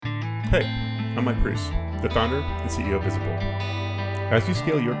Hey, I'm Mike Bruce, the founder and CEO of Visible. As you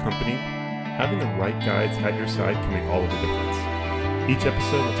scale your company, having the right guides at your side can make all of the difference. Each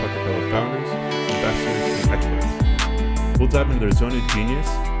episode will talk to fellow founders, investors, and experts. We'll dive into their zone of genius,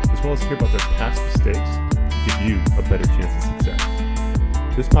 as well as hear about their past mistakes to give you a better chance of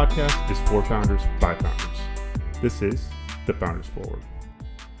success. This podcast is for founders by founders. This is The Founders Forward.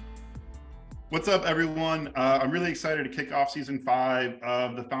 What's up, everyone? I'm really excited to kick off season 5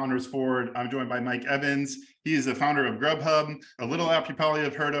 of The Founders Forward. I'm joined by Mike Evans. He is the founder of Grubhub, a little app you probably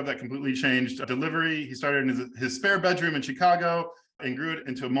have heard of that completely changed delivery. He started in his spare bedroom in Chicago and grew it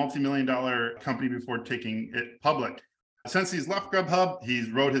into a multi-million-dollar company before taking it public. Since he's left Grubhub, he's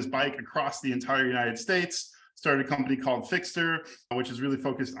rode his bike across the entire United States, started a company called Fixter, which is really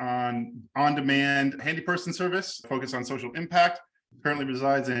focused on on-demand handy person service, focused on social impact. Currently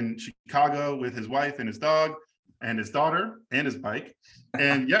resides in Chicago with his wife and his dog and his daughter and his bike.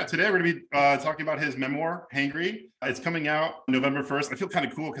 And yeah, today we're going to be talking about his memoir, Hangry. It's coming out November 1st. I feel kind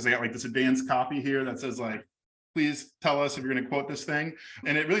of cool because I got like this advanced copy here that says like, please tell us if you're going to quote this thing.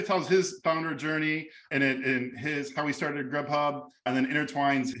 And it really tells his founder journey and his how he started Grubhub, and then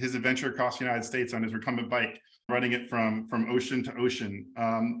intertwines his adventure across the United States on his recumbent bike, riding it from ocean to ocean.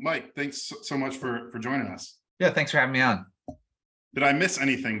 Mike, thanks so much for joining us. Yeah, thanks for having me on. Did I miss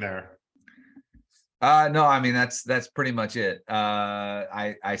anything there? No, I mean, that's pretty much it.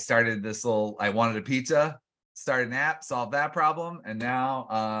 I started this I wanted a pizza, started an app, solved that problem. And now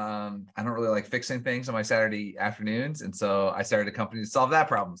I don't really like fixing things on my Saturday afternoons. And so I started a company to solve that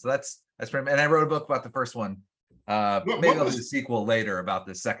problem. So that's pretty, and I wrote a book about the first one. Maybe I'll do a sequel later about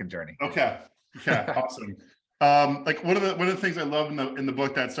the second journey. Okay. Awesome. Like one of the things I love in the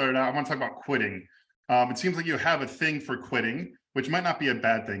book that started out, I want to talk about quitting. It seems like you have a thing for quitting, which might not be a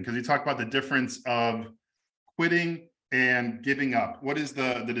bad thing, because you talk about the difference of quitting and giving up. What is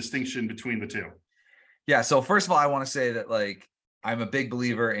the distinction between the two? Yeah. So first of all, I want to say that like I'm a big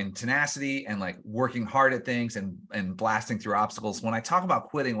believer in tenacity and like working hard at things and blasting through obstacles. When I talk about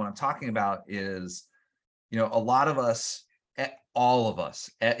quitting, what I'm talking about is, a lot of us, all of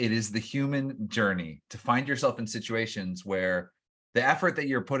us, it is the human journey to find yourself in situations where the effort that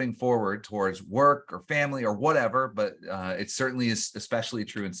you're putting forward towards work or family or whatever, but it certainly is especially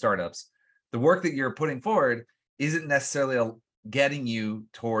true in startups, the work that you're putting forward isn't necessarily getting you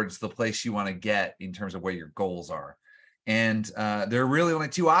towards the place you want to get in terms of where your goals are. And there are really only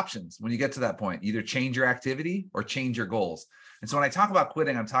two options when you get to that point: either change your activity or change your goals. And so when I talk about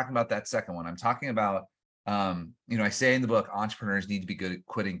quitting, I'm talking about that second one. I'm talking about, I say in the book, entrepreneurs need to be good at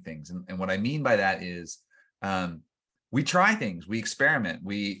quitting things. And what I mean by that is, we try things, we experiment,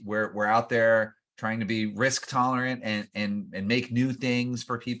 we're out there trying to be risk tolerant and make new things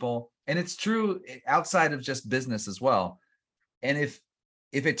for people. And it's true outside of just business as well. And if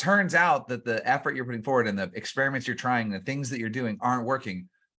it turns out that the effort you're putting forward and the experiments you're trying, the things that you're doing aren't working,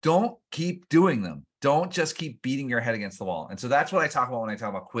 don't keep doing them. Don't just keep beating your head against the wall. And so that's what I talk about when I talk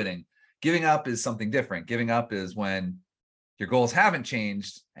about quitting. Giving up is something different. Giving up is when your goals haven't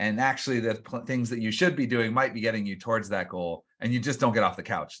changed, and actually the things that you should be doing might be getting you towards that goal, and you just don't get off the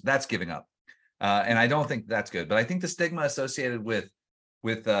couch. That's giving up. And I don't think that's good. But I think the stigma associated with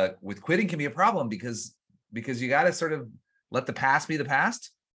quitting can be a problem because you got to sort of let the past be the past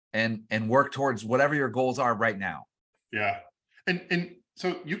and work towards whatever your goals are right now. Yeah. And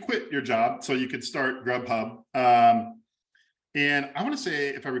so you quit your job so you could start Grubhub. And I want to say,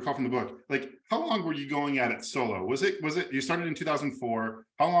 if I recall from the book, like how long were you going at it solo? Was it you started in 2004?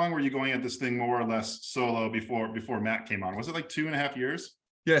 How long were you going at this thing more or less solo before Matt came on? Was it like 2.5 years?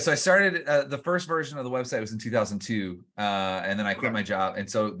 Yeah, so I started the first version of the website was in 2002, and then I quit my job, and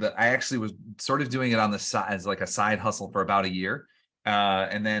so I actually was sort of doing it on the side as like a side hustle for about a year,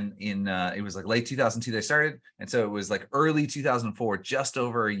 and then it was like late 2002 they started, and so it was like early 2004, just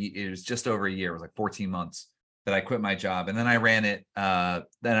over a year. It was just over a year. It was like 14 months that I quit my job, and then I ran it.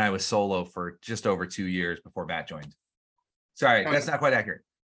 Then I was solo for just over 2 years before Matt joined. Sorry, that's not quite accurate.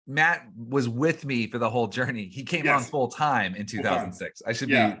 Matt was with me for the whole journey. He came on full time in 2006. I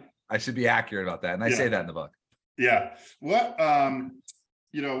should be accurate about that, and I say that in the book. Yeah. What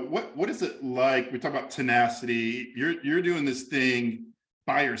what is it like? We talk about tenacity. You're doing this thing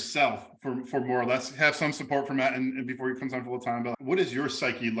by yourself for more or less. Have some support from Matt and before he comes on full time. But what is your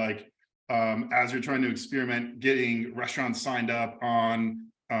psyche like as you're trying to experiment getting restaurants signed up on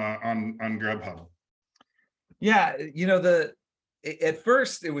Grubhub? Yeah, at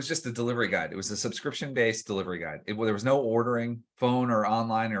first it was just a delivery guide. It was a subscription-based delivery guide. There was no ordering, phone or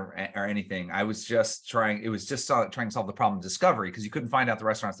online or anything. I was just trying. It was just trying to solve the problem of discovery, because you couldn't find out the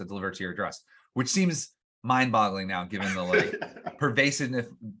restaurants that deliver to your address, which seems mind-boggling now, given the like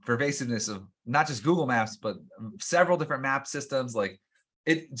pervasiveness of not just Google Maps, but several different map systems. Like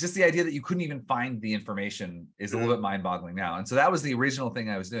it just the idea that you couldn't even find the information is a little bit mind-boggling now. And so that was the original thing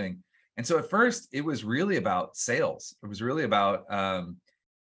I was doing. And so at first it was really about sales. It was really about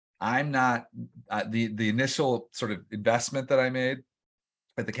I'm not the initial sort of investment that I made,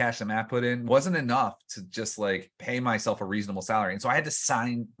 like the cash that Matt put in, wasn't enough to just like pay myself a reasonable salary. And so I had to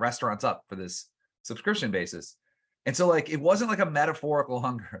sign restaurants up for this subscription basis. And so like it wasn't like a metaphorical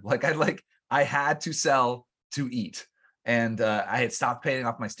hunger. Like I had to sell to eat. And I had stopped paying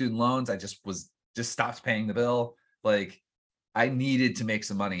off my student loans. I just stopped paying the bill. Like I needed to make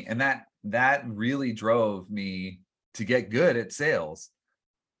some money. And that really drove me to get good at sales.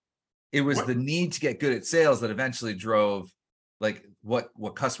 It was the need to get good at sales that eventually drove like what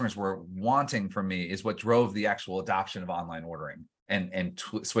customers were wanting from me is what drove the actual adoption of online ordering and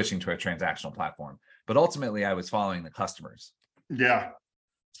switching to a transactional platform. But ultimately I was following the customers. Yeah.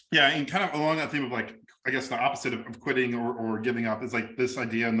 And kind of along that theme of like, I guess the opposite of quitting or giving up is like this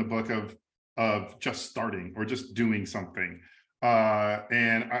idea in the book of just starting or just doing something.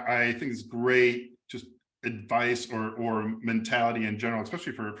 And I think it's great just advice or mentality in general,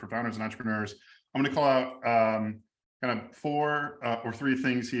 especially for founders and entrepreneurs. I'm going to call out kind of 4 or 3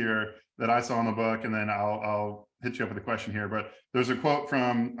 things here that I saw in the book, and then I'll hit you up with a question here. But there's a quote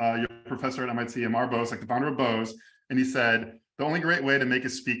from your professor at MIT, Amar Bose, like the founder of Bose, and he said, "The only great way to make a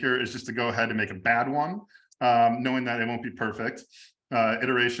speaker is just to go ahead and make a bad one, knowing that it won't be perfect.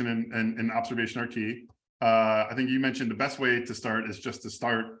 Iteration and observation are key." I think you mentioned the best way to start is just to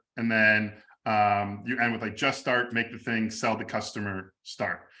start, and then you end with like just start, make the thing, sell the customer,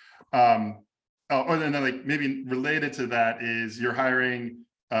 start. Or then like maybe related to that is you're hiring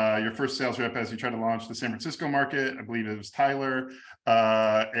your first sales rep as you try to launch the San Francisco market. I believe it was Tyler,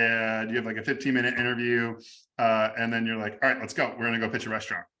 and you have like a 15-minute interview, and then you're like, all right, let's go. We're gonna go pitch a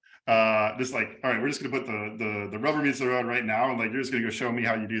restaurant. Just like, all right, we're just gonna put the rubber meets the road right now, and like you're just gonna go show me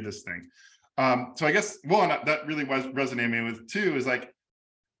how you do this thing. So I guess one that really was resonating with too is like,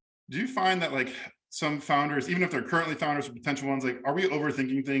 do you find that like some founders, even if they're currently founders or potential ones, like are we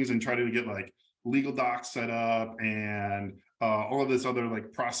overthinking things and try to get like legal docs set up and all of this other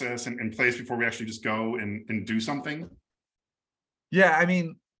like process in place before we actually just go and do something? Yeah, I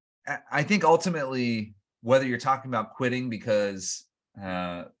mean, I think ultimately, whether you're talking about quitting because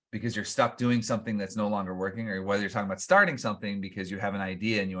you're stuck doing something that's no longer working, or whether you're talking about starting something because you have an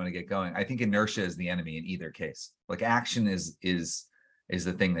idea and you want to get going, I think inertia is the enemy in either case. Like action is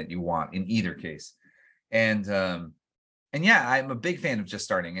the thing that you want in either case. And yeah, I'm a big fan of just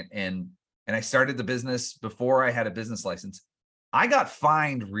starting it. And I started the business before I had a business license. I got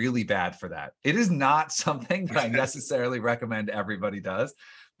fined really bad for that. It is not something that I necessarily recommend everybody does,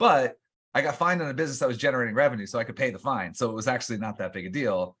 but I got fined on a business that was generating revenue, so I could pay the fine. So it was actually not that big a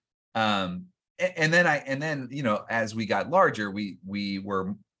deal. And then you know, as we got larger,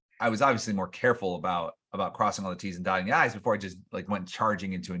 I was obviously more careful about crossing all the T's and dotting the I's before I just like went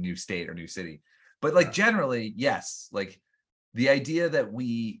charging into a new state or new city. But like generally, yes, like the idea that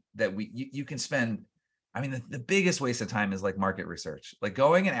you can spend, I mean, the biggest waste of time is like market research, like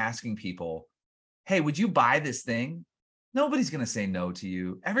going and asking people, hey, would you buy this thing? Nobody's going to say no to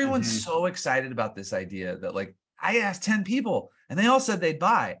you. Everyone's so excited about this idea that like I asked 10 people and they all said they'd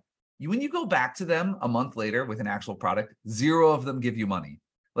buy. When you go back to them a month later with an actual product, 0 of them give you money.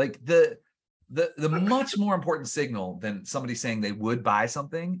 Like the much more important signal than somebody saying they would buy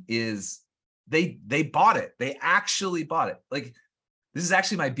something is they bought it. They actually bought it. Like this is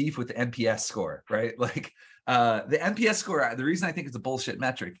actually my beef with the NPS score, right? Like the NPS score, the reason I think it's a bullshit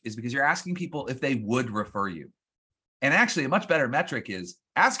metric is because you're asking people if they would refer you. And actually a much better metric is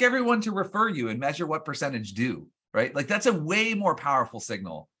ask everyone to refer you and measure what percentage do, right? Like that's a way more powerful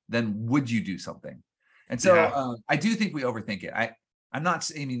signal than would you do something. And so I do think we overthink it. I'm not,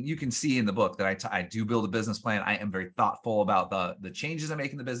 I mean, you can see in the book that I do build a business plan. I am very thoughtful about the changes I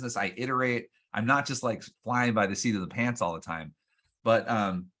make in the business. I iterate. I'm not just like flying by the seat of the pants all the time. But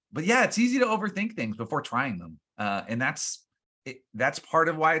yeah, it's easy to overthink things before trying them. And that's part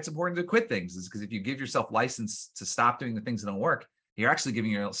of why it's important to quit things, is because if you give yourself license to stop doing the things that don't work, you're actually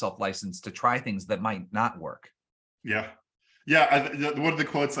giving yourself license to try things that might not work. Yeah. One of the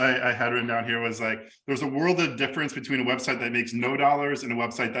quotes I had written down here was like, there's a world of difference between a website that makes no dollars and a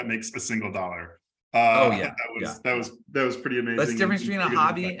website that makes a single dollar. That was pretty amazing. That's the difference between a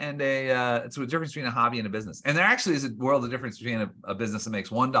hobby and it's the difference between a hobby and a business. And there actually is a world of difference between a business that makes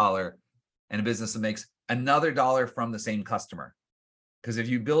 $1 and a business that makes another dollar from the same customer. Because if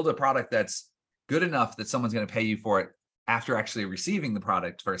you build a product that's good enough that someone's going to pay you for it after actually receiving the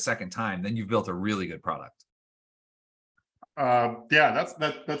product for a second time, then you've built a really good product. Yeah,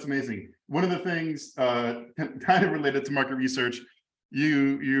 that's amazing. One of the things kind of related to market research,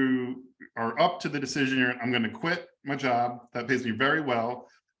 you are up to the decision. I'm going to quit my job that pays me very well,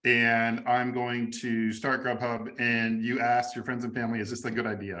 and I'm going to start Grubhub. And you asked your friends and family, "Is this a good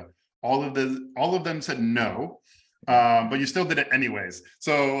idea?" All of them said no, but you still did it anyways.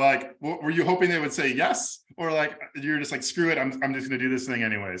 So, like, were you hoping they would say yes, or like you're just like, screw it, I'm just going to do this thing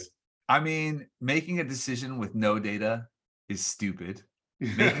anyways? I mean, making a decision with no data is stupid.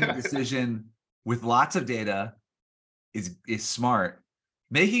 Making a decision with lots of data is smart.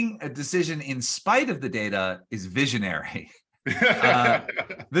 Making a decision in spite of the data is visionary.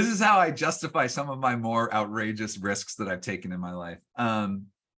 This is how I justify some of my more outrageous risks that I've taken in my life.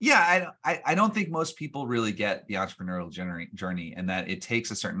 Yeah, I don't think most people really get the entrepreneurial journey, and that it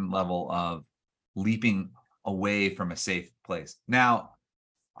takes a certain level of leaping away from a safe place. Now,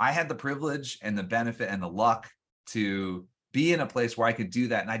 I had the privilege and the benefit and the luck to be in a place where I could do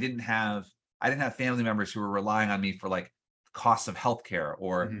that, and I didn't have family members who were relying on me for like costs of healthcare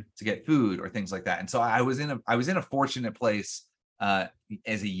or to get food or things like that. And so I was in a fortunate place as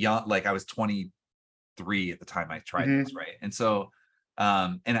a young, like I was 23 at the time I tried this, right? And so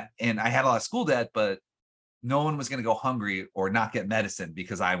and I had a lot of school debt, but no one was going to go hungry or not get medicine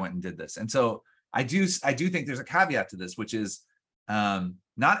because I went and did this. And so I do think there's a caveat to this, which is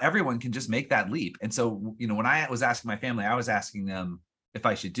not everyone can just make that leap. And so, you know, when I was asking my family, I was asking them if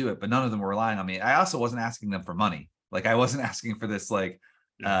I should do it, but none of them were relying on me. I also wasn't asking them for money. Like I wasn't asking for this, like,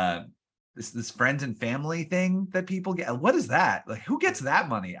 this friends and family thing that people get. What is that? Like, who gets that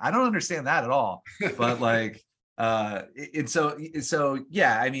money? I don't understand that at all. But like, so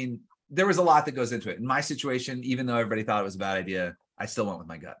yeah, I mean, there was a lot that goes into it. In my situation, even though everybody thought it was a bad idea, I still went with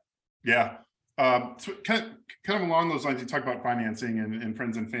my gut. Yeah. So kind of along those lines, you talk about financing and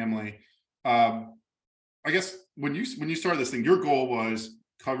friends and family. I guess when you started this thing, your goal was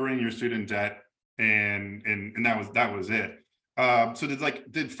covering your student debt, and that was it. So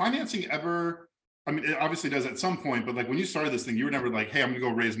did financing ever? I mean, it obviously does at some point, but like when you started this thing, you were never like, "Hey, I'm going to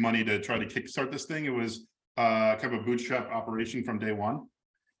go raise money to try to kickstart this thing." It was kind of a bootstrap operation from day one.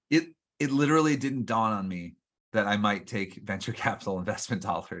 It literally didn't dawn on me that I might take venture capital investment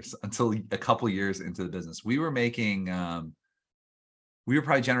dollars until a couple years into the business. We were making, we were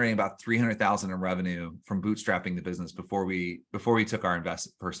probably generating about 300,000 in revenue from bootstrapping the business before we took our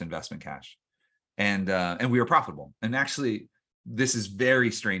first investment cash, and we were profitable. And actually, this is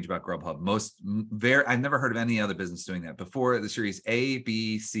very strange about Grubhub. I've never heard of any other business doing that before the Series A,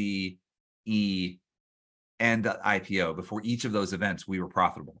 B, C, E, and IPO. Before each of those events, we were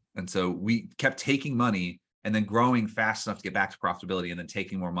profitable, and so we kept taking money and then growing fast enough to get back to profitability, and then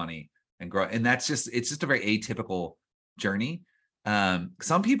taking more money and grow. And it's just a very atypical journey.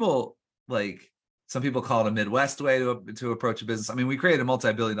 Some people call it a Midwest way to approach a business. I mean, we created a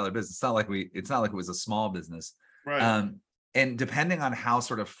multi-billion-dollar business. It's not like it was a small business. Right. And depending on how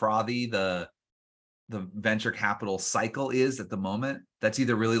sort of frothy the venture capital cycle is at the moment, that's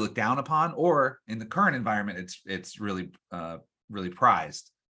either really looked down upon, or in the current environment, it's really really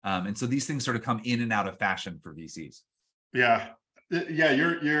prized. And so these things sort of come in and out of fashion for VCs. Yeah.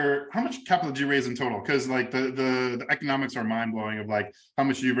 You're how much capital did you raise in total? Because like the economics are mind blowing of like how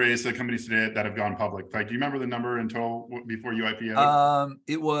much you raised the companies today that have gone public. Like, do you remember the number in total before you IPO?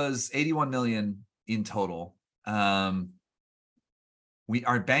 It was 81 million in total.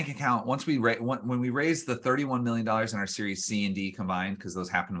 Our bank account, when we raised the $31 million in our Series C and D combined, because those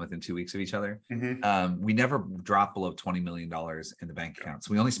happened within 2 weeks of each other, we never dropped below $20 million in the bank account.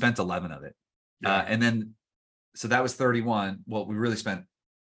 So we only spent 11 of it. And then, so that was 31. Well, we really spent,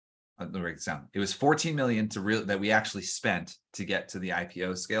 let me break this down. It was 14 million that we actually spent to get to the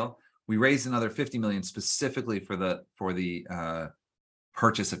IPO scale. We raised another 50 million specifically for the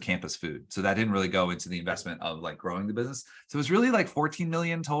purchase of campus food. So that didn't really go into the investment of like growing the business. So it was really like 14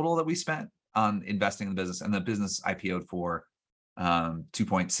 million total that we spent on investing in the business, and the business IPO'd for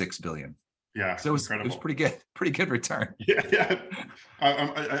 2.6 billion. Yeah. So it was pretty good return. Yeah.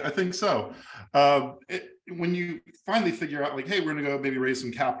 I think so. When you finally figure out like, hey, we're going to go maybe raise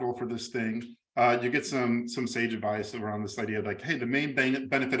some capital for this thing, you get some sage advice around this idea of like, hey, the main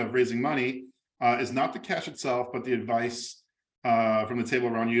benefit of raising money is not the cash itself, but the advice from the table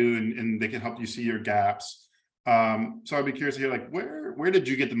around you, and they can help you see your gaps. So I'd be curious to hear like, where did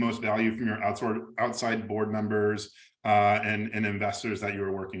you get the most value from your outside board members and investors that you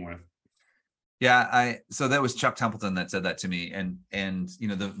were working with? Yeah, so that was Chuck Templeton that said that to me. And you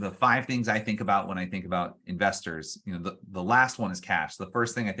know, the 5 things I think about when I think about investors, you know, the last one is cash. The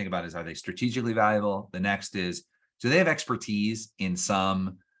first thing I think about is, are they strategically valuable? The next is, do they have expertise in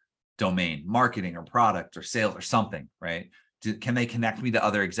some domain, marketing or product or sales or something, right? Can they connect me to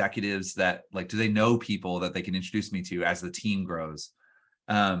other executives that like, do they know people that they can introduce me to as the team grows?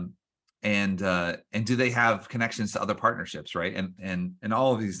 And do they have connections to other partnerships, right? And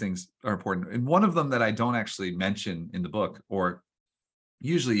all of these things are important. And one of them that I don't actually mention in the book, or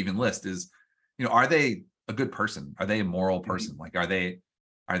usually even list, is, are they a good person? Are they a moral person? Like, are they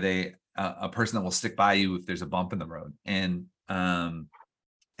a person that will stick by you if there's a bump in the road? And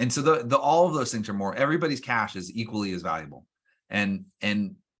so the all of those things are more. Everybody's cash is equally as valuable, and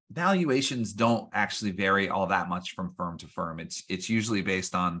valuations don't actually vary all that much from firm to firm. It's usually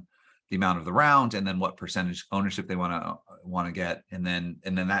based on the amount of the round, and then what percentage ownership they want to get, and then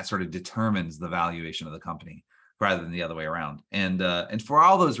that sort of determines the valuation of the company rather than the other way around. And for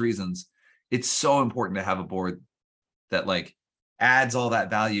all those reasons, it's so important to have a board that like adds all that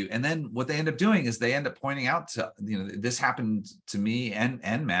value. And then what they end up doing is they end up pointing out to, this happened to me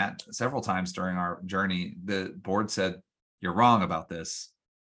and Matt several times during our journey. The board said, "You're wrong about this.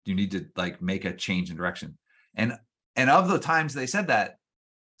 You need to like make a change in direction." And of the times they said that,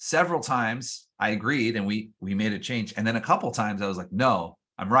 several times I agreed and we made a change. And then a couple times I was like, "No,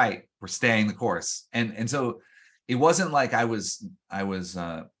 I'm right. We're staying the course." And so it wasn't like I was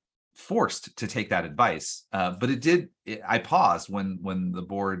forced to take that advice, but I paused when the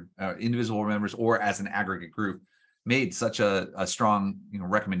board, individual members or as an aggregate group, made such a strong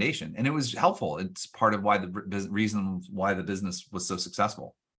recommendation, and it was helpful. It's part of why the reason why the business was so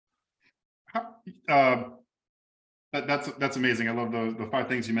successful. That's amazing. I love the 5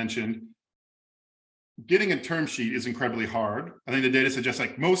 things you mentioned. Getting a term sheet is incredibly hard. I think the data suggests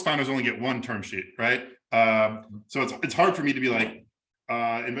like most founders only get 1 term sheet, right? So it's hard for me to be like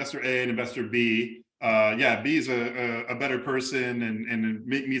investor A and investor B. B is a better person and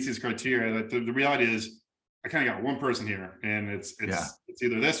meets these criteria. Like the reality is, I kind of got 1 person here, and it's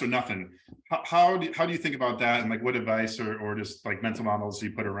either this or nothing. How do you think about that, and like what advice or just like mental models do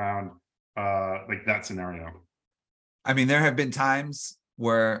you put around like that scenario? I mean, there have been times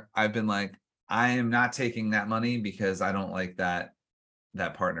where I've been like, I am not taking that money because I don't like that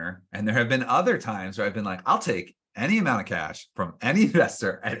partner. And there have been other times where I've been like, I'll take any amount of cash from any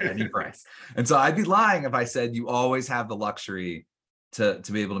investor at any price. And so I'd be lying if I said you always have the luxury to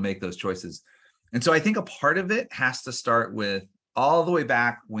be able to make those choices. And so I think a part of it has to start with all the way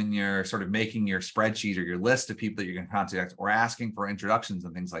back when you're sort of making your spreadsheet or your list of people that you're going to contact or asking for introductions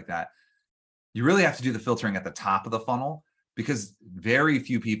and things like that. You really have to do the filtering at the top of the funnel, because very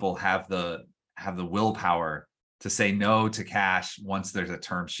few people have the willpower to say no to cash once there's a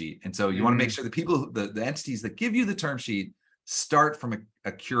term sheet. And so you want to make sure the people, the entities that give you the term sheet, start from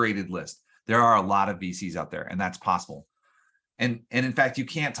a curated list. There are a lot of VCs out there, and that's possible. And in fact, you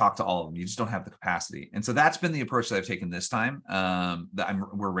can't talk to all of them. You just don't have the capacity. And so that's been the approach that I've taken this time.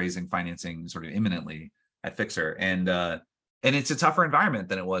 We're raising financing sort of imminently at Fixer, and it's a tougher environment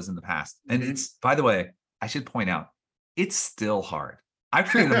than it was in the past. And it's, by the way, I should point out, it's still hard. I've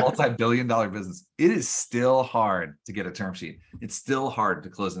created a multi-billion-dollar business. It is still hard to get a term sheet. It's still hard to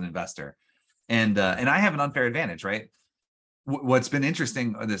close an investor, and I have an unfair advantage, right? What's been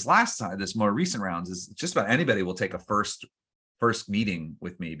interesting this more recent rounds is just about anybody will take a first meeting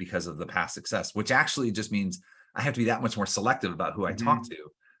with me because of the past success, which actually just means I have to be that much more selective about who I talk to,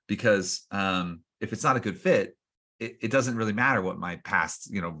 because if it's not a good fit, it doesn't really matter what my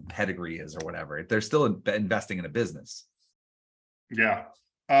past, pedigree is or whatever. They're still investing in a business. Yeah.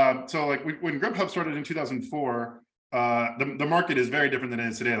 So like when Grubhub started in 2004, the market is very different than it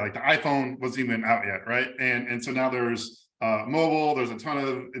is today. Like the iPhone wasn't even out yet, right? And so now there's mobile, there's a ton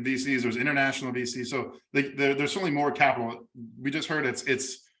of VCs, there's international VCs. So there's certainly more capital. We just heard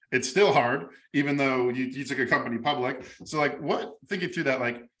it's still hard, even though you took a company public. So like thinking through that,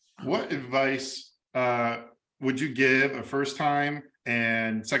 like what advice would you give a first time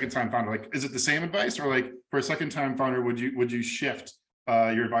and second time founder? Like, is it the same advice, or like for a second time founder, would you shift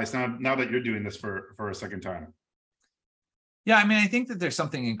your advice now that you're doing this for a second time? Yeah, I mean, I think that there's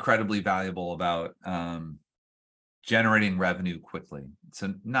something incredibly valuable about generating revenue quickly.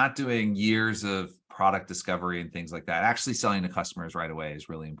 So not doing years of product discovery and things like that. Actually selling to customers right away is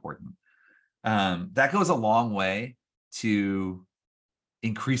really important. That goes a long way to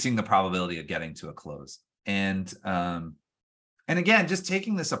increasing the probability of getting to a close. And again, just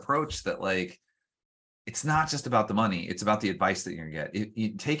taking this approach that like, it's not just about the money, it's about the advice that you're gonna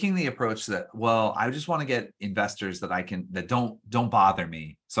get. Taking the approach that, well, I just want to get investors that don't bother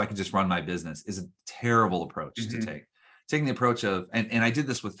me so I can just run my business, is a terrible approach to take. Taking the approach of, and I did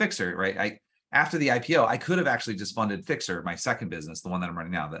this with Fixer, right? after the IPO, I could have actually just funded Fixer, my second business, the one that I'm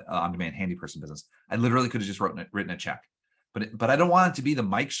running now, the on-demand handy person business. I literally could have just written a check, but I don't want it to be the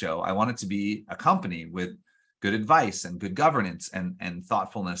Mike show. I want it to be a company with good advice and good governance and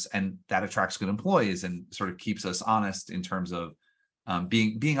thoughtfulness, and that attracts good employees and sort of keeps us honest in terms of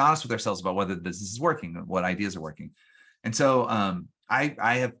being honest with ourselves about whether the business is working, what ideas are working. And so I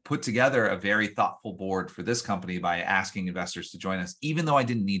have put together a very thoughtful board for this company by asking investors to join us, even though I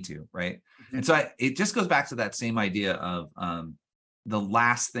didn't need to, right? Mm-hmm. And so it just goes back to that same idea of the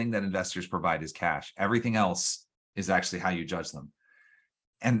last thing that investors provide is cash. Everything else is actually how you judge them.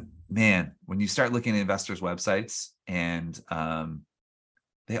 And man, when you start looking at investors' websites and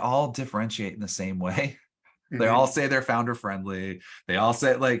they all differentiate in the same way. They all say they're founder friendly. They all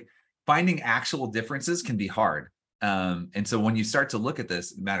say, like, finding actual differences can be hard. And so when you start to look at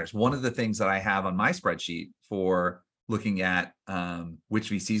this, it matters. One of the things that I have on my spreadsheet for looking at which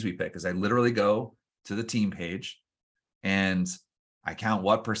VCs we pick is I literally go to the team page and I count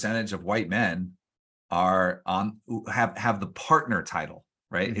what percentage of white men are have the partner title,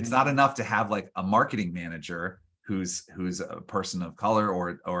 right? Mm-hmm. It's not enough to have like a marketing manager who's a person of color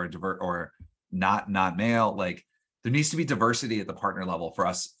or divert or not male. Like, there needs to be diversity at the partner level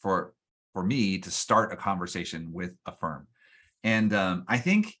for me to start a conversation with a firm. And I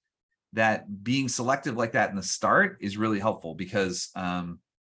think that being selective like that in the start is really helpful because, man,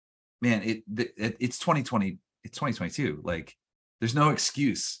 it's 2020, it's 2022. Like, there's no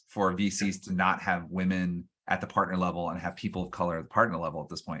excuse for VCs to not have women at the partner level and have people of color at the partner level at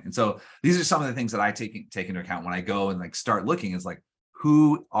this point. And so these are some of the things that I take into account when I go and like start looking, is like,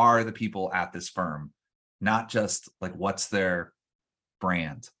 who are the people at this firm? Not just like, what's their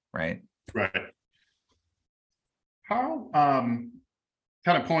brand, right? Right. How, kind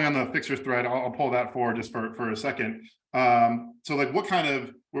of pulling on the Fixer thread, I'll pull that forward just for a second. So like, what kind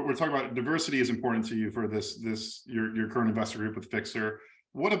of, we're talking about diversity is important to you for your current investor group with Fixer.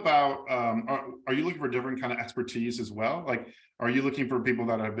 What about, are you looking for different kind of expertise as well? Like, are you looking for people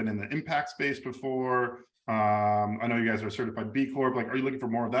that have been in the impact space before? I know you guys are certified B Corp. Like, are you looking for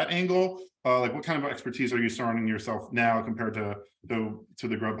more of that angle? Like, what kind of expertise are you surrounding yourself now compared to the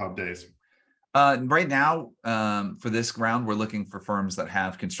Grubhub days? Right now, for this round, we're looking for firms that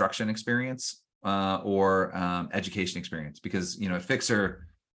have construction experience or education experience, because, you know, at Fixer,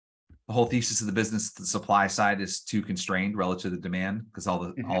 the whole thesis of the business, the supply side is too constrained relative to the demand because all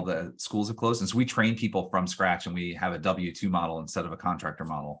the schools have closed. And so we train people from scratch, and we have a W-2 model instead of a contractor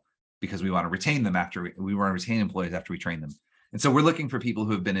model, because we want to retain them after we want to retain employees after we train them. And so we're looking for people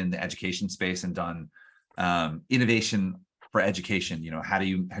who have been in the education space and done innovation for education. You know, how do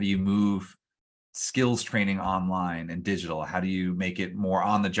you move skills training online and digital? How do you make it more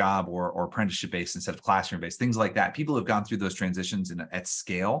on the job or apprenticeship based instead of classroom based? Things like that. People who have gone through those transitions at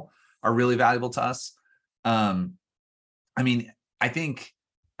scale are really valuable to us. I mean, I think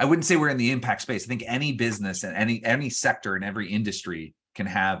I wouldn't say we're in the impact space. I think any business and any sector in every industry can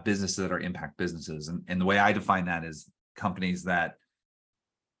have businesses that are impact businesses. And the way I define that is companies that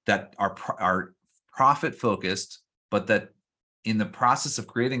are profit focused, but that in the process of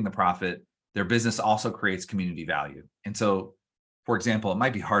creating the profit, their business also creates community value. And so, for example, it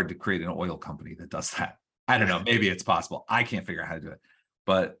might be hard to create an oil company that does that. I don't know, maybe it's possible. I can't figure out how to do it.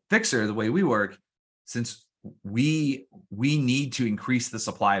 But Fixer, the way we work, since we need to increase the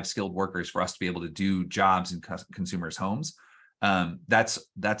supply of skilled workers for us to be able to do jobs in consumers' homes, that's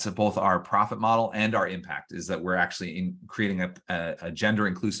both our profit model and our impact, is that we're actually creating a gender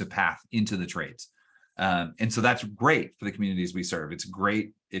inclusive path into the trades. And so that's great for the communities we serve. It's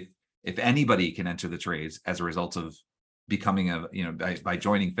great if anybody can enter the trades as a result of becoming by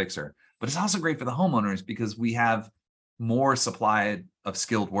joining Fixer. But it's also great for the homeowners because we have more supply of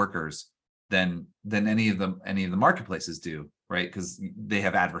skilled workers than any of the marketplaces do, right? Because they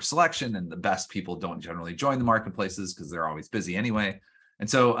have adverse selection, and the best people don't generally join the marketplaces because they're always busy anyway. And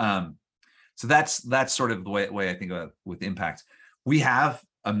so that's sort of the way I think about with impact. We have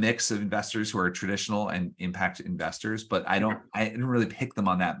a mix of investors who are traditional and impact investors, but I didn't really pick them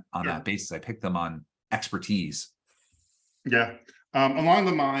on that basis. I picked them on expertise. Yeah. Along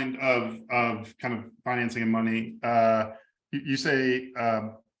the line of kind of financing and money, you say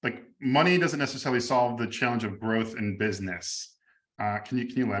like, money doesn't necessarily solve the challenge of growth in business. Can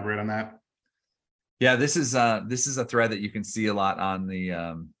you elaborate on that? Yeah, this is a thread that you can see a lot on the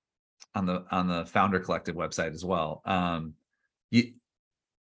Founder Collective website as well.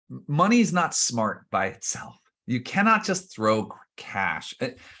 Money is not smart by itself. You cannot just throw cash.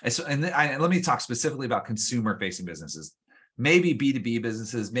 Let me talk specifically about consumer-facing businesses. Maybe B2B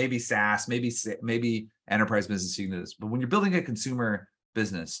businesses, maybe SaaS, maybe enterprise business, you can do this. But when you're building a consumer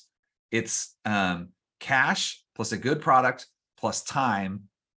business, It's cash plus a good product plus time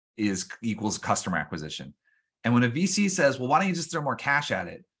equals customer acquisition. And when a VC says, well, why don't you just throw more cash at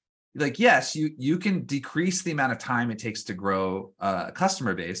it? Like, yes, you can decrease the amount of time it takes to grow a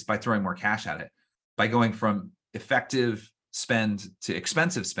customer base by throwing more cash at it, by going from effective spend to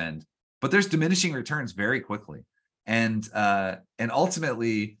expensive spend, but there's diminishing returns very quickly. And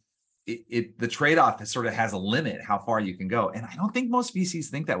ultimately the trade-off sort of has a limit how far you can go. And I don't think most VCs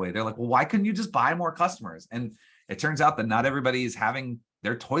think that way. They're like, well, why couldn't you just buy more customers? And it turns out that not everybody is having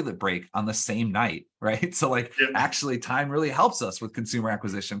their toilet break on the same night, right? So like actually time really helps us with consumer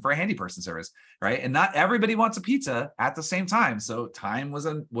acquisition for a handy person service, right? And not everybody wants a pizza at the same time. So time was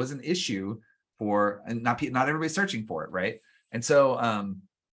an issue for, and not everybody's searching for it, right? And so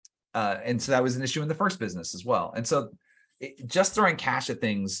that was an issue in the first business as well. And so just throwing cash at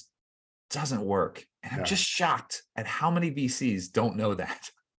things doesn't work. And I'm just shocked at how many VCs don't know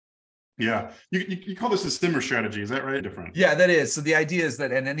that. Yeah, you call this a simmer strategy, is that right? Different. Yeah, that is. So the idea is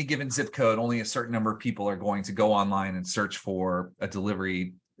that in any given zip code, only a certain number of people are going to go online and search for a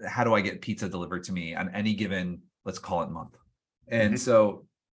delivery. How do I get pizza delivered to me on any given, let's call it month? And so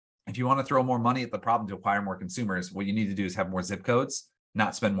if you want to throw more money at the problem to acquire more consumers, what you need to do is have more zip codes,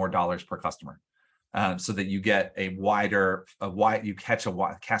 not spend more dollars per customer, so that you get cast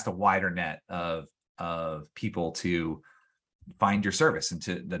a wider net of people to find your service and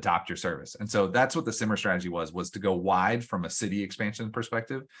to adopt your service. And so that's what the simmer strategy was to go wide from a city expansion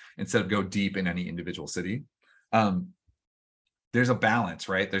perspective instead of go deep in any individual city. There's a balance,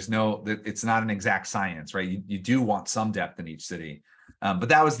 right? It's not an exact science, right? You do want some depth in each city. But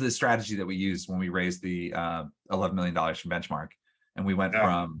that was the strategy that we used when we raised the $11 million from Benchmark. And we went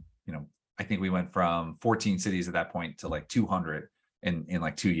from, I think we went from 14 cities at that point to like 200 in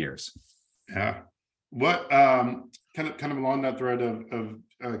like 2 years. Yeah. What kind of along that thread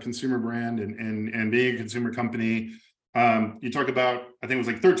of consumer brand and being a consumer company, you talk about, I think it was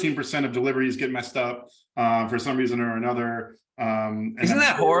like 13% of deliveries get messed up for some reason or another. Isn't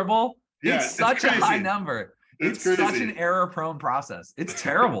that horrible? Yeah, it's such a high number. It's crazy. Such an error-prone process. It's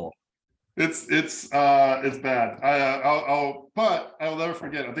terrible. It's bad. But I'll never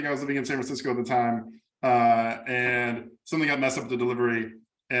forget. I think I was living in San Francisco at the time, and something got messed up with the delivery,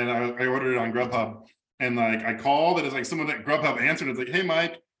 and I ordered it on Grubhub. And like I called, and it's like someone at Grubhub answered. It's like, hey,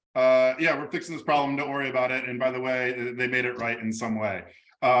 Mike, yeah, we're fixing this problem. Don't worry about it. And by the way, they made it right in some way.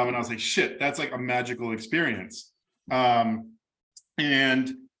 And I was like, shit, that's like a magical experience. And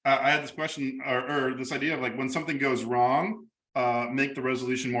I had this question or this idea of like when something goes wrong, make the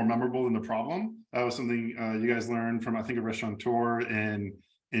resolution more memorable than the problem. That was something you guys learned from, I think, a restaurateur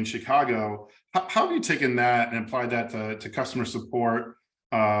in Chicago. How have you taken that and applied that to customer support?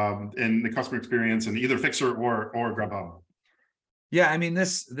 And the customer experience and either Fixer or Grubhub? Yeah, I mean,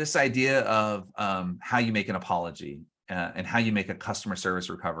 this idea of how you make an apology and how you make a customer service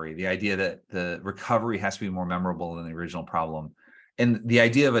recovery, the idea that the recovery has to be more memorable than the original problem, and the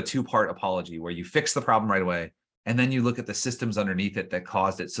idea of a two-part apology where you fix the problem right away and then you look at the systems underneath it that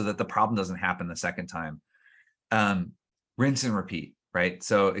caused it so that the problem doesn't happen the second time. Rinse and repeat, right?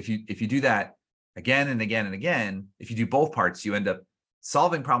 So if you do that again and again and again, if you do both parts, you end up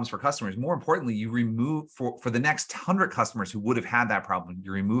solving problems for customers. More importantly, you remove for the next 100 customers who would have had that problem,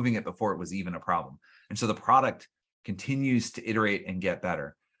 you're removing it before it was even a problem. And so the product continues to iterate and get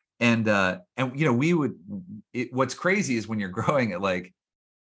better. And what's crazy is when you're growing at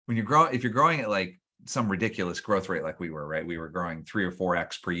if you're growing at like some ridiculous growth rate like we were, right? We were growing 3 or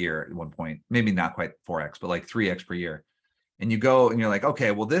 4x per year at one point, maybe not quite 4x, but like 3x per year. And you go and you're like, okay,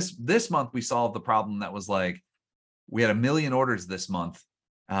 well, this month we solved the problem that was like, we had 1 million orders this month,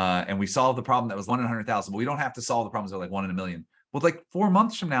 and we solved the problem that was 1 in 100,000. But we don't have to solve the problems that are like 1 in a million. Well, like 4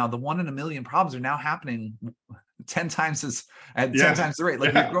 months from now, the 1 in a million problems are now happening 10 times the rate.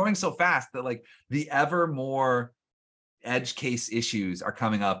 Like you're growing so fast that like the ever more edge case issues are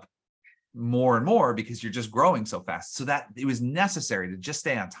coming up more and more because you're just growing so fast. So that it was necessary to just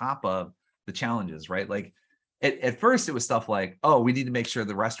stay on top of the challenges, right? Like at first it was stuff like, oh, we need to make sure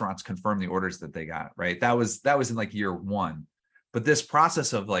the restaurants confirm the orders that they got, right? That was in like year 1. But this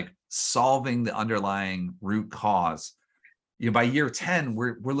process of like solving the underlying root cause, by year 10,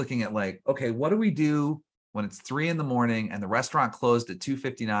 we're looking at like, okay, what do we do when it's 3 a.m. and the restaurant closed at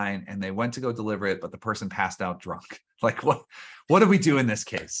 2:59 and they went to go deliver it, but the person passed out drunk? Like what do we do in this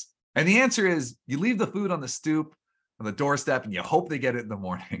case? And the answer is you leave the food on the stoop, on the doorstep, and you hope they get it in the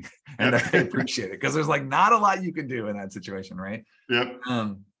morning and they appreciate it, because there's like not a lot you can do in that situation, right? Yep.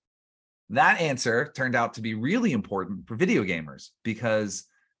 That answer turned out to be really important for video gamers, because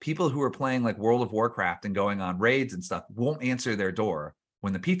people who are playing like World of Warcraft and going on raids and stuff won't answer their door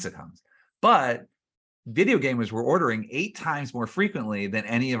when the pizza comes. But video gamers were ordering 8 times more frequently than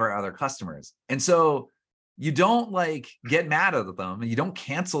any of our other customers. And so you don't like get mad at them and you don't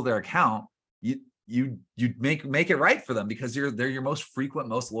cancel their account. You make it right for them because they're your most frequent,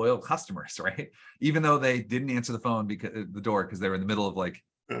 most loyal customers, right? Even though they didn't answer the phone because the door because they were in the middle of like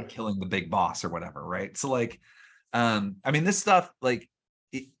killing the big boss or whatever, right? So like, I mean, this stuff like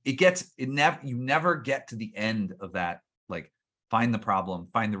you never get to the end of that. Like, find the problem,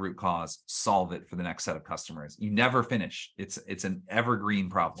 find the root cause, solve it for the next set of customers. You never finish. It's an evergreen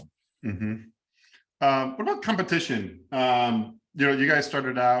problem. Mm-hmm. What about competition? You guys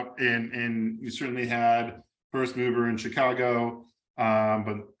started out and you certainly had first mover in Chicago,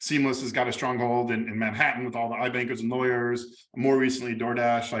 but Seamless has got a stronghold in Manhattan with all the iBankers and lawyers. More recently,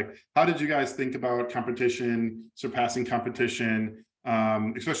 DoorDash. Like, how did you guys think about competition, surpassing competition,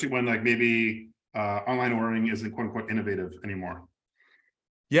 especially when like maybe online ordering isn't quote unquote innovative anymore?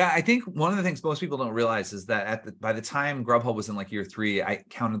 Yeah, I think one of the things most people don't realize is that by the time Grubhub was in like year 3, I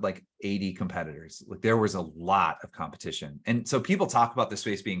counted like 80 competitors. Like there was a lot of competition. And so people talk about the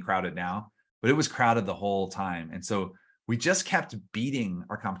space being crowded now, but it was crowded the whole time. And so we just kept beating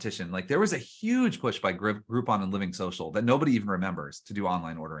our competition. Like there was a huge push by Groupon and Living Social that nobody even remembers to do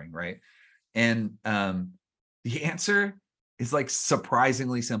online ordering, right? And the answer is like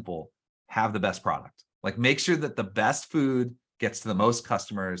surprisingly simple. Have the best product. Like make sure that the best food gets to the most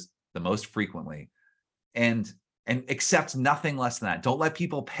customers the most frequently, and accept nothing less than that. Don't let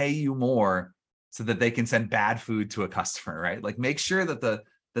people pay you more so that they can send bad food to a customer, right? Like make sure that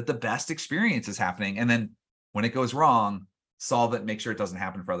the best experience is happening, and then when it goes wrong, solve it, make sure it doesn't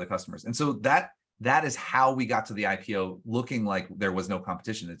happen for other customers. And so that is how we got to the IPO looking like there was no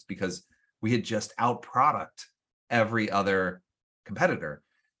competition. It's because we had just out product every other competitor.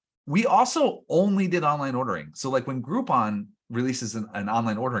 We also only did online ordering. So like when Groupon releases an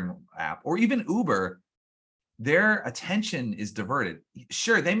online ordering app, or even Uber, their attention is diverted.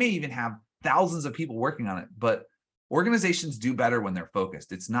 Sure, they may even have thousands of people working on it, but organizations do better when they're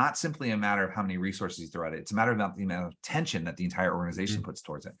focused. It's not simply a matter of how many resources you throw at it. It's a matter of the amount of attention that the entire organization puts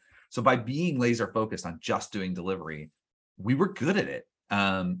towards it. So by being laser focused on just doing delivery, we were good at it.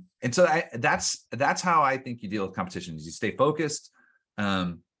 And so that's how I think you deal with competition. Is you stay focused.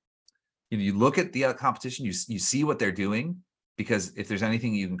 You look at the competition, you see what they're doing, because if there's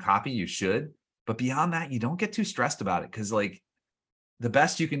anything you can copy, you should. But beyond that, you don't get too stressed about it, because like the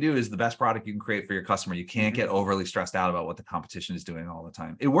best you can do is the best product you can create for your customer. You can't get overly stressed out about what the competition is doing all the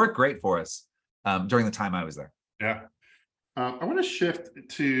time. It worked great for us during the time I was there. Yeah. I want to shift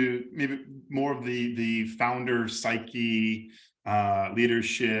to maybe more of the founder psyche,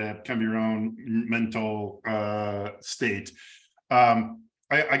 leadership, kind of your own mental state.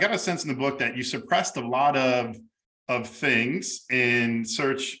 I got a sense in the book that you suppressed a lot of things in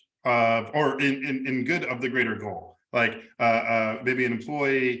search of, or in good of the greater goal. Like maybe an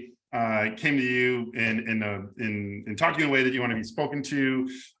employee came to you in talking in a way that you want to be spoken to,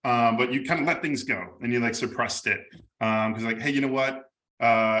 but you kind of let things go and you like suppressed it because like, hey, you know what?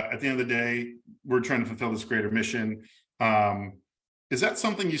 At the end of the day, we're trying to fulfill this greater mission. Is that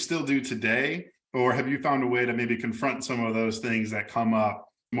something you still do today? Or have you found a way to maybe confront some of those things that come up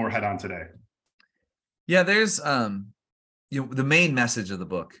more head on today? Yeah, there's the main message of the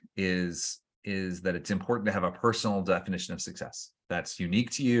book is that it's important to have a personal definition of success that's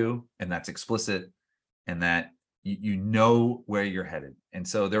unique to you and that's explicit, and that you know where you're headed. And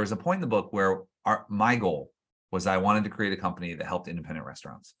so there was a point in the book where my goal was I wanted to create a company that helped independent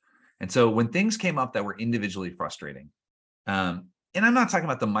restaurants. And so when things came up that were individually frustrating, and I'm not talking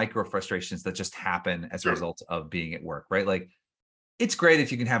about the micro frustrations that just happen as a result of being at work, right? Like, it's great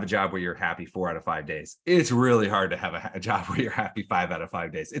if you can have a job where you're happy 4 out of 5 days. It's really hard to have a job where you're happy 5 out of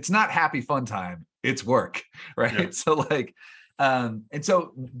 5 days. It's not happy fun time, it's work, right? Yeah. So like,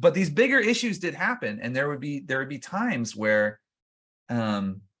 but these bigger issues did happen, and there would be times where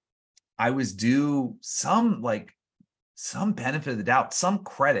I was due some benefit of the doubt, some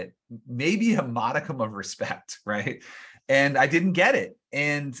credit, maybe a modicum of respect, right? And I didn't get it.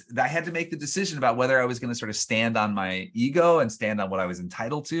 And I had to make the decision about whether I was going to sort of stand on my ego and stand on what I was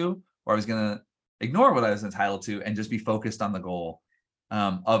entitled to, or I was going to ignore what I was entitled to and just be focused on the goal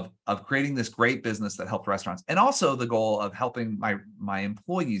of creating this great business that helped restaurants, and also the goal of helping my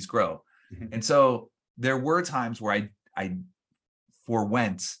employees grow. Mm-hmm. And so there were times where I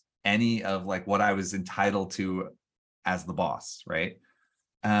forwent any of like what I was entitled to as the boss, right?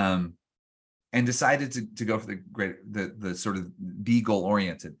 And decided to go for the sort of be goal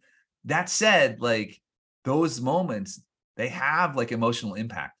oriented. That said, like those moments they have like emotional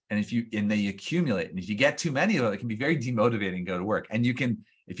impact. And they accumulate, and if you get too many of them, it can be very demotivating to go to work. And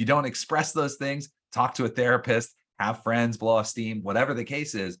if you don't express those things, talk to a therapist, have friends, blow off steam, whatever the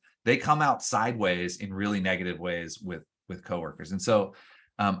case is, they come out sideways in really negative ways with coworkers. And so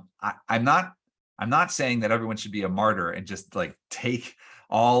I'm not saying that everyone should be a martyr and just like take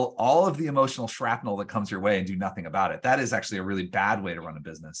all of the emotional shrapnel that comes your way and do nothing about it. That is actually a really bad way to run a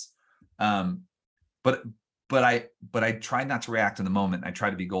business. But I try not to react in the moment. I try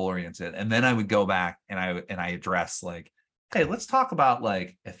to be goal oriented, and then I would go back and I address like, hey, let's talk about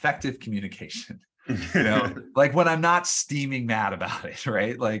like effective communication. Like when I'm not steaming mad about it,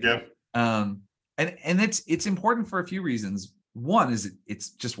 right? Like, Yep. and it's important for a few reasons. One is it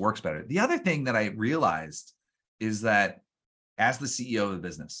just works better. The other thing that I realized is that as the CEO of the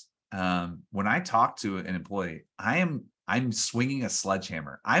business, when I talk to an employee, I'm swinging a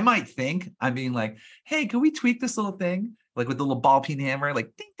sledgehammer. I might think I'm being like, hey, can we tweak this little thing? Like with the little ball peen hammer,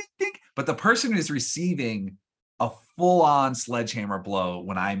 like ding, ding, ding. But the person is receiving a full-on sledgehammer blow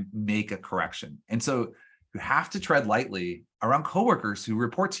when I make a correction. And so you have to tread lightly around coworkers who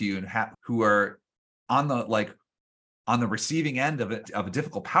report to you and who are on the receiving end of a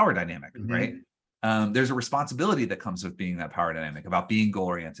difficult power dynamic, right? There's a responsibility that comes with being that power dynamic, about being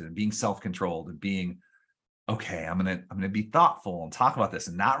goal-oriented and being self-controlled and being, okay, I'm gonna be thoughtful and talk about this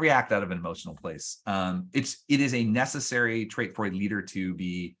and not react out of an emotional place. It is a necessary trait for a leader to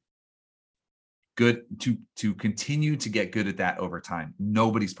be good, to continue to get good at that over time.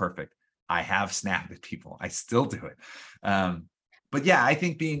 Nobody's perfect. I have snapped at people. I still do it. But yeah, I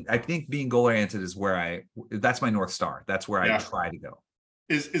think being goal-oriented is that's my North Star. That's where I try to go.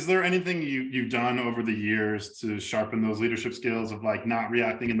 Is there anything you've done over the years to sharpen those leadership skills of like not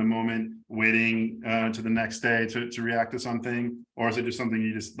reacting in the moment, waiting to the next day to react to something? Or is it just something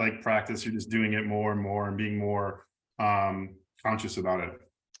you just like practice, you're just doing it more and more and being more conscious about it?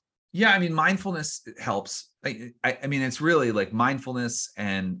 Yeah, I mean, mindfulness helps. I mean, it's really like mindfulness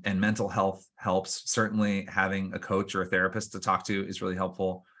and mental health helps. Certainly having a coach or a therapist to talk to is really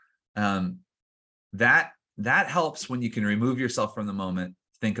helpful. That helps when you can remove yourself from the moment,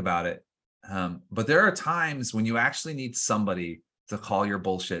 think about it. But there are times when you actually need somebody to call your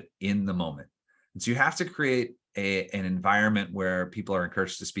bullshit in the moment. And so you have to create an environment where people are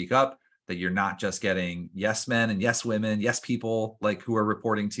encouraged to speak up, that you're not just getting yes men and yes women, yes people like who are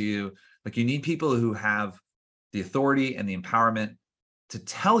reporting to you. Like you need people who have the authority and the empowerment to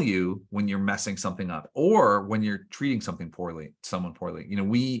tell you when you're messing something up or when you're treating someone poorly.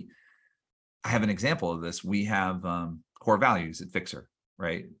 I have an example of this. We have core values at Fixer,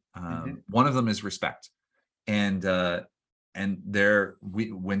 right? One of them is respect. And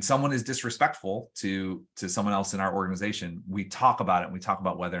when someone is disrespectful to someone else in our organization, we talk about it. And we talk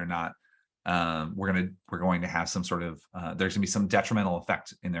about whether or not we're going to have some sort of there's going to be some detrimental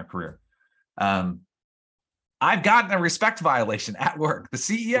effect in their career. I've gotten a respect violation at work. The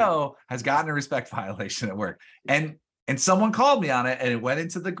CEO has gotten a respect violation at work, and someone called me on it, and it went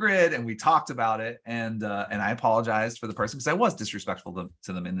into the grid, and we talked about it, and I apologized for the person because I was disrespectful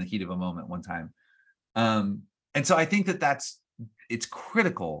to them in the heat of a moment one time. And so I think it's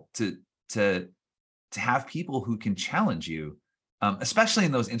critical to have people who can challenge you. Especially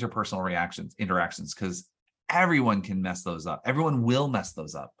in those interpersonal interactions, because everyone can mess those up. Everyone will mess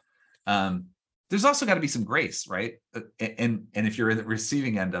those up. There's also got to be some grace, right? And if you're in the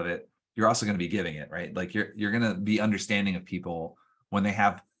receiving end of it, you're also going to be giving it, right? Like you're going to be understanding of people when they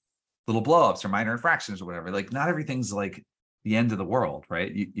have little blowups or minor infractions or whatever. Like not everything's like the end of the world,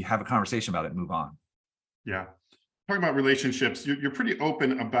 right? You have a conversation about it, move on. Yeah. Talking about relationships, you're pretty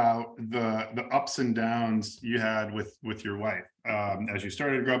open about the ups and downs you had with your wife as you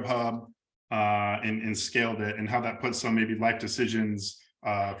started Grubhub and scaled it, and how that put some maybe life decisions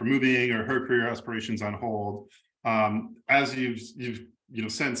for moving or her career aspirations on hold. As you've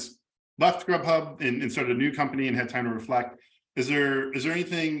since left Grubhub and started a new company and had time to reflect, is there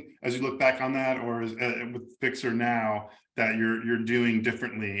anything as you look back on that, or with Fixer now, that you're doing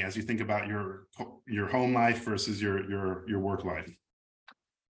differently as you think about your home life versus your work life?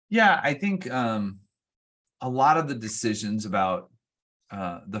 Yeah, I think a lot of the decisions about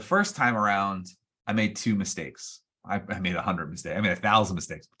the first time around, I made two mistakes. I made 100 mistakes. I made 1,000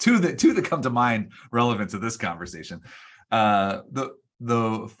 mistakes. Two that come to mind relevant to this conversation.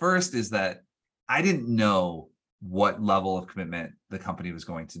 The first is that I didn't know what level of commitment the company was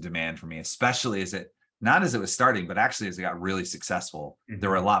going to demand from me, especially not as it was starting, but actually as it got really successful. There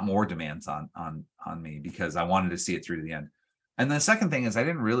were a lot more demands on me because I wanted to see it through to the end. And the second thing is I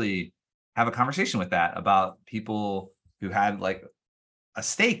didn't really have a conversation with that about people who had like a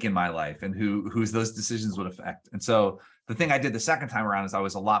stake in my life and whose those decisions would affect. And so the thing I did the second time around is I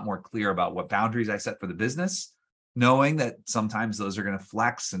was a lot more clear about what boundaries I set for the business, knowing that sometimes those are going to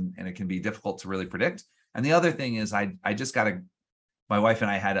flex and it can be difficult to really predict. And the other thing is I just got to, my wife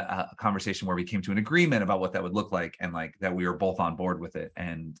and I had a conversation where we came to an agreement about what that would look like, and like that we were both on board with it,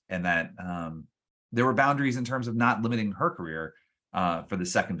 and that there were boundaries in terms of not limiting her career for the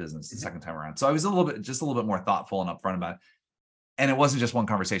second business the second time around. So I was a little bit more thoughtful and upfront about it. And it wasn't just one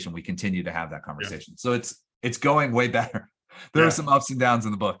conversation. We continue to have that conversation. So it's going way better. There are some ups and downs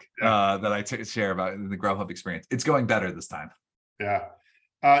in the book that I share about in the Grubhub experience. It's going better this time. Yeah.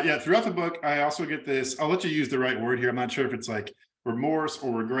 Throughout the book, I also get this, I'll let you use the right word here. I'm not sure if it's like remorse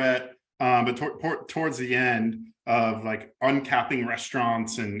or regret, but towards the end of like uncapping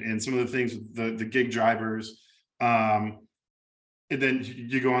restaurants and some of the things with the gig drivers. And then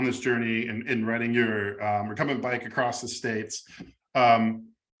you go on this journey and riding your recumbent bike across the states.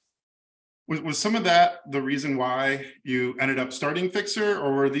 Was some of that the reason why you ended up starting Fixer,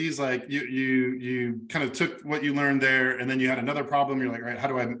 or were these like you kind of took what you learned there and then you had another problem? You're like, all right,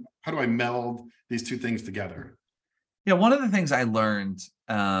 how do I meld these two things together? Yeah, one of the things I learned.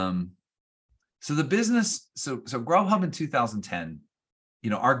 So the business, so Grubhub in 2010.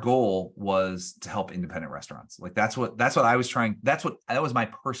 Our goal was to help independent restaurants. Like that's what I was trying. That was my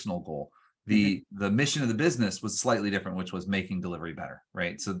personal goal. The mission of the business was slightly different, which was making delivery better,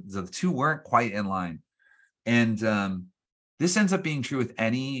 right? So the two weren't quite in line. And this ends up being true with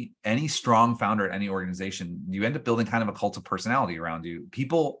any strong founder at any organization. You end up building kind of a cult of personality around you.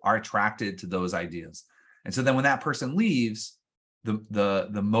 People are attracted to those ideas. And so then when that person leaves,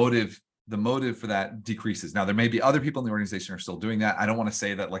 the motive for that decreases. Now, there may be other people in the organization who are still doing that. I don't want to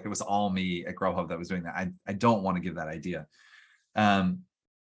say that like it was all me at Grubhub that was doing that. I don't want to give that idea.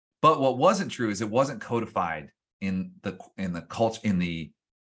 But what wasn't true is it wasn't codified in the culture, in the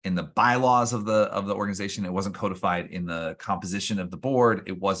bylaws of the organization. It wasn't codified in the composition of the board.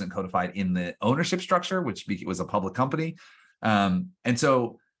 It wasn't codified in the ownership structure, which was a public company. And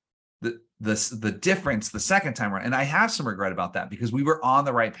so the difference the second time around, and I have some regret about that because we were on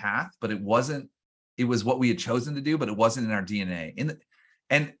the right path, but it was what we had chosen to do, but it wasn't in our DNA.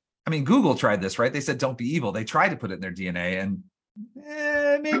 And I mean, Google tried this, right? They said, don't be evil. They tried to put it in their DNA, and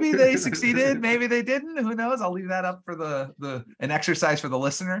maybe they succeeded, maybe they didn't. Who knows? I'll leave that up for an exercise for the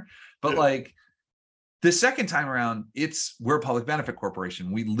listener. But like the second time around, we're a public benefit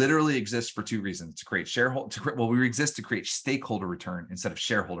corporation. We literally exist for two reasons: to create we exist to create stakeholder return instead of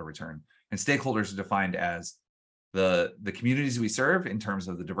shareholder return. And stakeholders are defined as the communities we serve in terms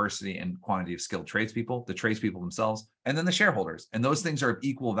of the diversity and quantity of skilled tradespeople, the tradespeople themselves, and then the shareholders. And those things are of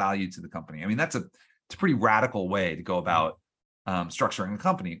equal value to the company. I mean, it's a pretty radical way to go about structuring a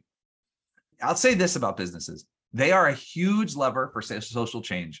company. I'll say this about businesses: they are a huge lever for social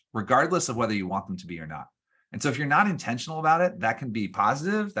change, regardless of whether you want them to be or not. And so if you're not intentional about it, that can be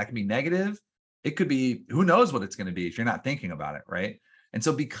positive, that can be negative. It could be, who knows what it's going to be if you're not thinking about it, right? And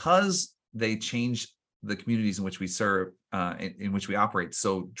so because they change the communities in which we serve, in which we operate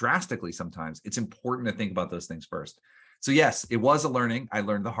so drastically sometimes, it's important to think about those things first. So yes, it was a learning. I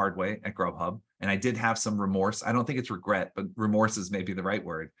learned the hard way at Grubhub, and I did have some remorse. I don't think it's regret, but remorse is maybe the right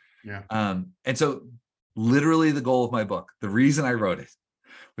word. Yeah. And so literally the goal of my book, the reason I wrote it,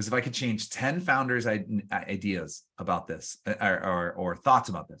 was if I could change 10 founders' ideas about this or thoughts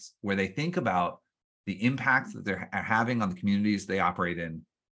about this, where they think about the impact that they're having on the communities they operate in,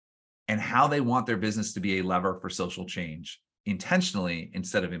 and how they want their business to be a lever for social change intentionally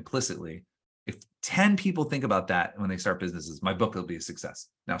instead of implicitly. If 10 people think about that when they start businesses, my book will be a success.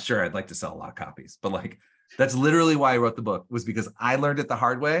 Now, sure, I'd like to sell a lot of copies, but like that's literally why I wrote the book, was because I learned it the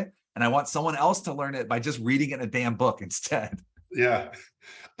hard way, and I want someone else to learn it by just reading it in a damn book instead. Yeah,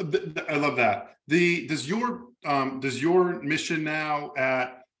 I love that. Does your mission now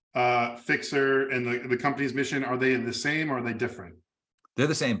at Fixer and the company's mission, are they the same or are they different? They're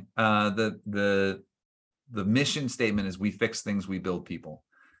the same. The mission statement is: we fix things, we build people.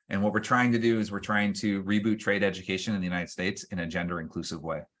 And what we're trying to do is we're trying to reboot trade education in the United States in a gender inclusive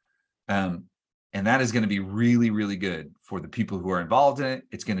way. And that is going to be really, really good for the people who are involved in it.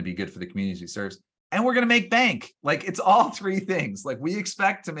 It's going to be good for the communities we serve. And we're going to make bank. Like, it's all three things. Like, we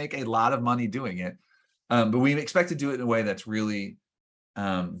expect to make a lot of money doing it, but we expect to do it in a way that's really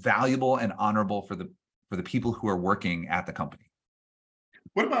valuable and honorable for the people who are working at the company.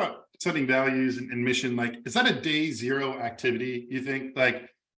 What about setting values and mission? Like, is that a day zero activity, you think? Like,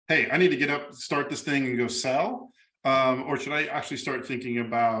 hey, I need to get up, start this thing and go sell? Or should I actually start thinking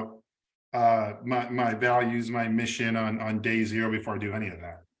about my values, my mission on day zero before I do any of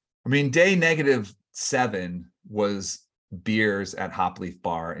that? I mean, day -7 was beers at Hop Leaf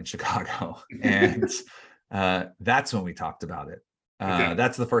Bar in Chicago. And that's when we talked about it. Okay.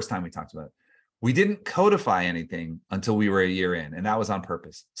 That's the first time we talked about it. We didn't codify anything until we were a year in, and that was on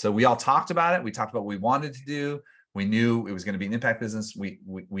purpose. So we all talked about it. We talked about what we wanted to do. We knew it was going to be an impact business. We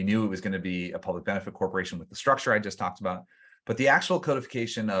knew it was going to be a public benefit corporation with the structure I just talked about. But the actual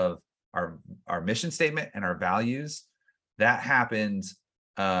codification of our mission statement and our values, that happened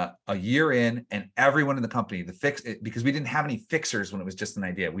a year in, and everyone in the company, because we didn't have any fixers when it was just an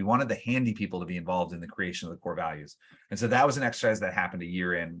idea. We wanted the handy people to be involved in the creation of the core values. And so that was an exercise that happened a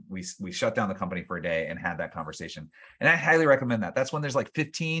year in. We shut down the company for a day and had that conversation. And I highly recommend that. That's when there's like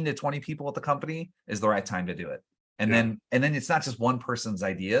 15 to 20 people at the company is the right time to do it. And then it's not just one person's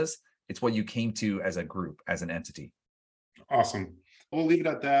ideas, it's what you came to as a group, as an entity. Awesome. We'll leave it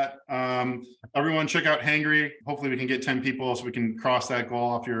at that. Everyone check out Hangry. Hopefully we can get 10 people so we can cross that goal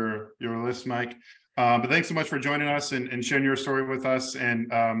off your list, Mike. But thanks so much for joining us and sharing your story with us.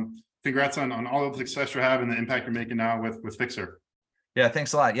 And congrats on all of the success you're having, the impact you're making now with Fixer. Yeah,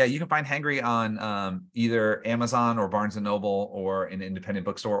 thanks a lot. Yeah, you can find Hangry on either Amazon or Barnes & Noble or an independent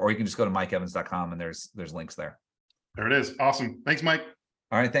bookstore, or you can just go to mikeevans.com and there's links there. There it is. Awesome. Thanks, Mike.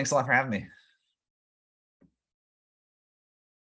 All right. Thanks a lot for having me.